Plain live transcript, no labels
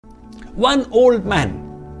One old man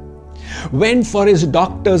went for his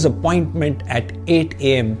doctor's appointment at 8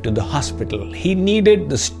 a.m. to the hospital. He needed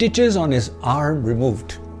the stitches on his arm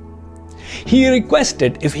removed. He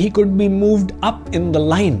requested if he could be moved up in the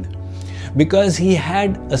line because he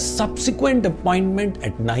had a subsequent appointment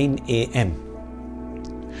at 9 a.m.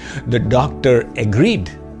 The doctor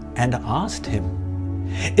agreed and asked him,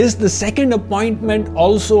 "Is the second appointment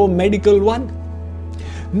also a medical one?"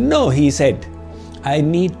 "No," he said. "I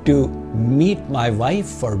need to meet my wife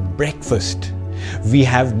for breakfast. We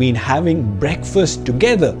have been having breakfast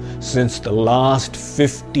together since the last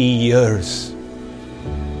 50 years.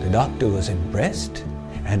 The doctor was impressed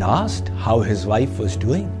and asked how his wife was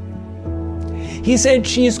doing. He said,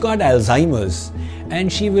 "She's got Alzheimer's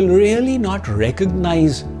and she will really not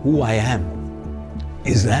recognize who I am."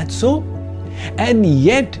 "Is that so? And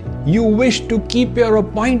yet you wish to keep your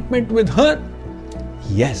appointment with her?"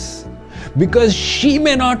 "Yes, because she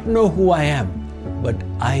may not know who I am, but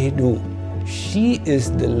I do. She is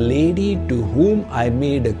the lady to whom I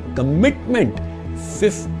made a commitment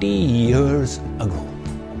 50 years ago."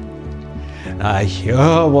 Now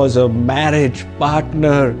here was a marriage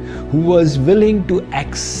partner who was willing to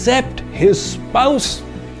accept his spouse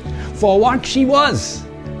for what she was,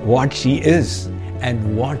 what she is,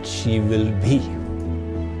 and what she will be.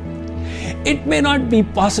 It may not be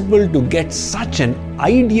possible to get such an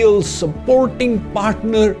ideal supporting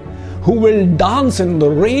partner who will dance in the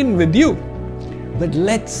rain with you, but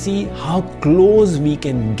let's see how close we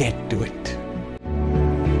can get to it.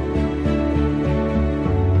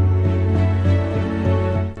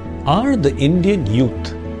 Are the Indian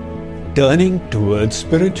youth turning towards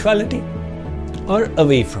spirituality or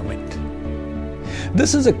away from it?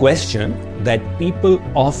 This is a question that people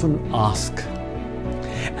often ask.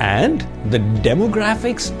 And the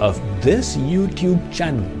demographics of this YouTube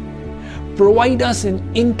channel provide us an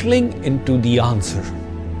inkling into the answer.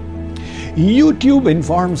 YouTube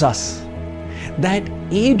informs us that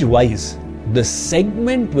age-wise, the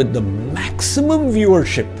segment with the maximum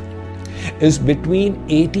viewership is between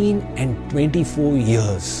 18 and 24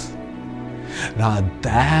 years. Now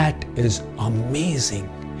that is amazing.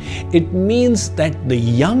 It means that the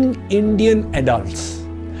young Indian adults,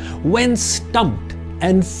 when stumped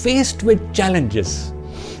and faced with challenges,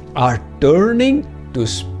 are turning to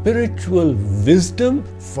spiritual wisdom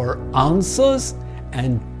for answers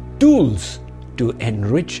and tools to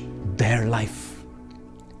enrich their life.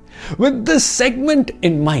 With this segment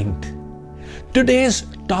in mind, today's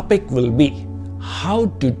topic will be how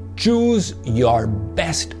to choose your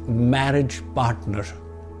best marriage partner.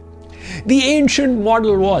 The ancient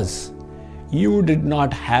model was, you did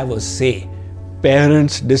not have a say.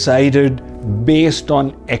 Parents decided based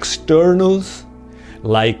on externals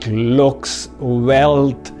like looks,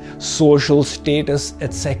 wealth, social status,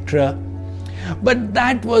 etc. But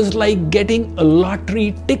that was like getting a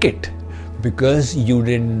lottery ticket because you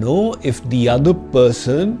didn't know if the other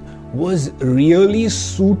person was really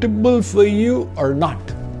suitable for you or not.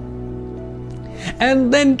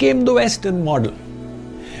 And then came the Western model,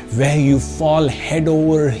 where you fall head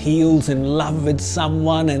over heels in love with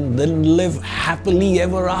someone and then live happily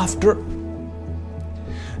ever after.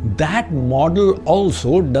 That model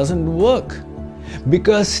also doesn't work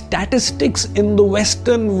because statistics in the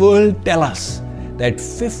Western world tell us that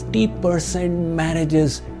 50%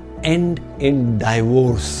 marriages end in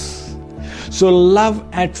divorce. So love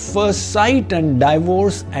at first sight and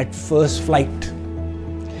divorce at first flight.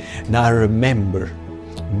 Now remember,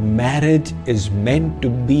 marriage is meant to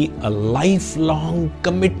be a lifelong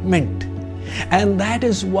commitment, and that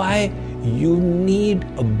is why you need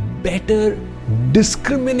a better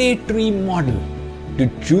discriminatory model to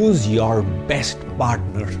choose your best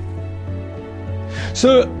partner.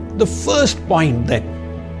 So the first point then,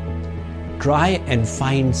 try and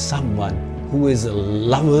find someone who is a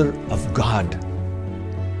lover of God.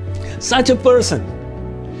 Such a person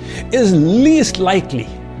is least likely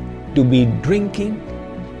to be drinking,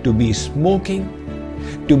 to be smoking,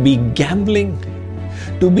 to be gambling,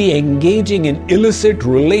 to be engaging in illicit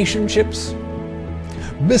relationships.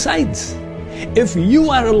 Besides, if you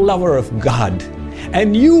are a lover of God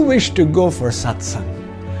and you wish to go for satsang,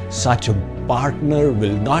 such a partner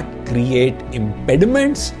will not create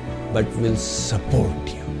impediments but will support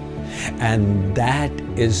you. And that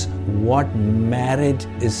is what marriage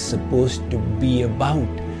is supposed to be about.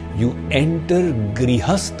 You enter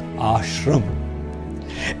Grihast Ashram.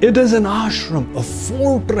 It is an ashram, a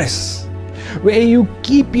fortress, where you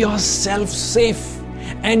keep yourself safe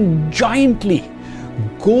and jointly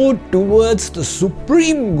go towards the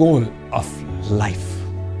supreme goal of life.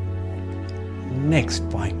 Next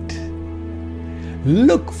point.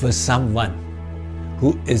 Look for someone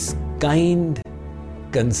who is kind,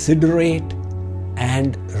 considerate,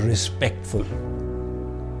 and respectful.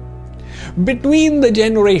 Between the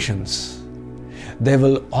generations, there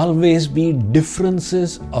will always be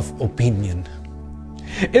differences of opinion.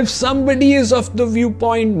 If somebody is of the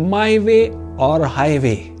viewpoint my way or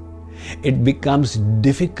highway, it becomes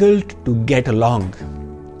difficult to get along.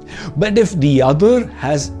 But if the other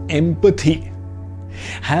has empathy,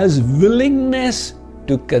 has willingness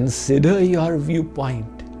to consider your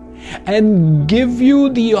viewpoint and give you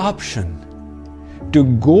the option to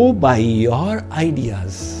go by your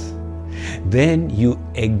ideas, then you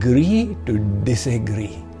agree to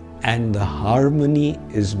disagree and the harmony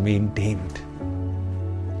is maintained.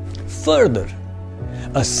 Further,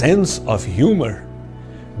 a sense of humor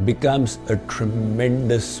becomes a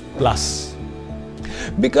tremendous plus,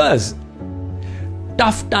 because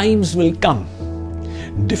tough times will come,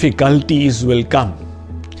 difficulties will come,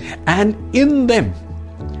 and in them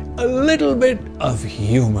a little bit of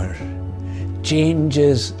humor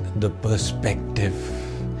changes the perspective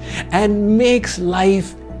and makes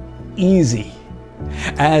life easy.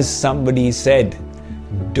 As somebody said,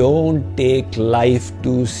 don't take life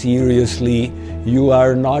too seriously. You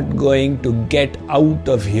are not going to get out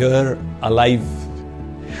of here alive.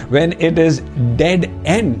 When it is dead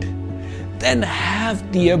end, then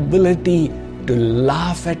have the ability to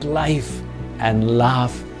laugh at life and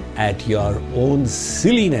laugh at your own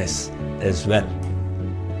silliness as well.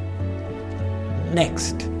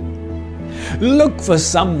 Next, look for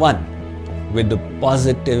someone with a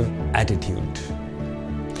positive attitude.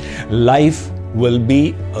 Life will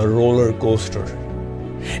be a roller coaster.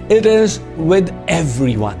 It is with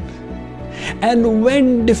everyone. And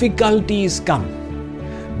when difficulties come,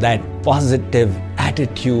 that positive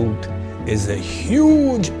attitude is a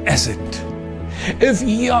huge asset. If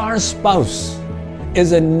your spouse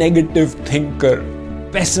is a negative thinker,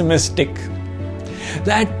 pessimistic,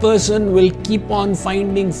 that person will keep on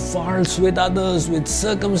finding faults with others, with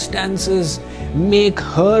circumstances, make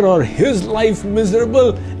her or his life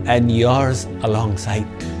miserable and yours alongside.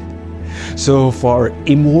 So for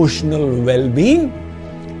emotional well-being,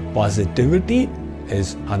 positivity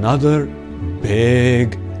is another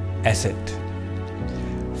big asset.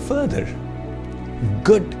 Further,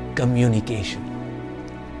 good communication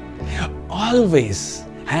always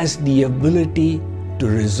has the ability to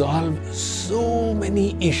resolve so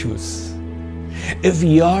many issues. If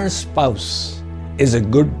your spouse is a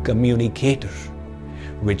good communicator,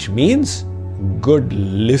 which means good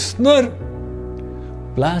listener,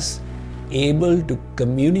 plus able to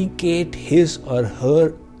communicate his or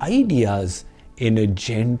her ideas in a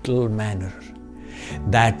gentle manner,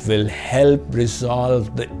 that will help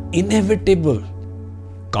resolve the inevitable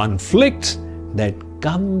conflicts that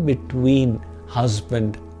come between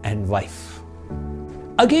husband and wife.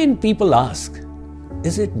 Again, people ask,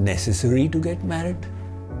 is it necessary to get married?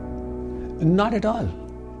 Not at all.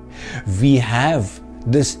 We have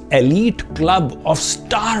this elite club of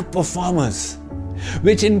star performers,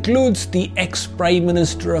 which includes the ex-Prime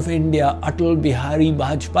Minister of India, Atal Bihari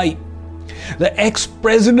Vajpayee, the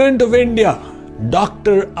ex-President of India,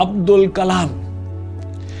 Dr. Abdul Kalam,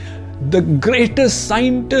 the greatest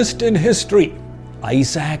scientist in history,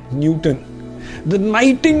 Isaac Newton, the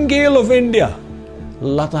Nightingale of India,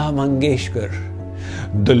 Lata Mangeshkar,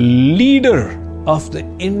 the leader of the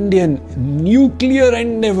Indian nuclear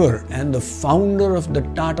endeavor and the founder of the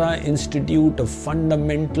Tata Institute of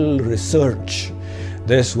Fundamental Research.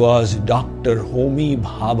 This was Dr. Homi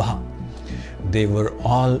Bhabha. They were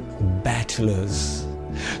all bachelors.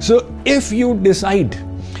 So if you decide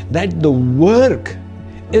that the work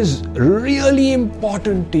is really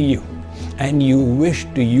important to you and you wish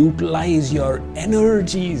to utilize your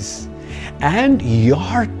energies and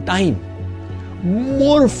your time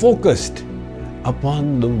more focused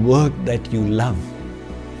upon the work that you love,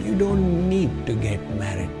 you don't need to get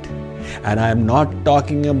married. And I'm not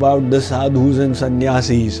talking about the sadhus and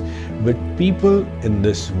sannyasis, but people in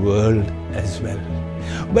this world as well.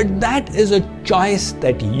 But that is a choice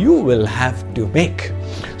that you will have to make.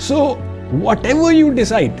 So whatever you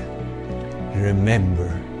decide,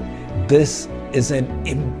 remember, this is an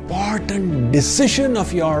important decision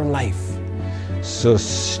of your life. So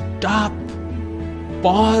stop,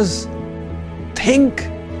 pause, think,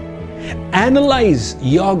 analyze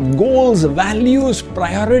your goals, values,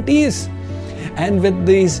 priorities, and with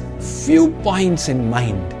these few points in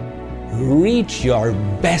mind, reach your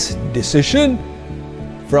best decision.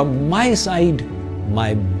 From my side,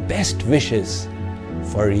 my best wishes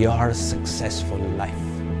for your successful life.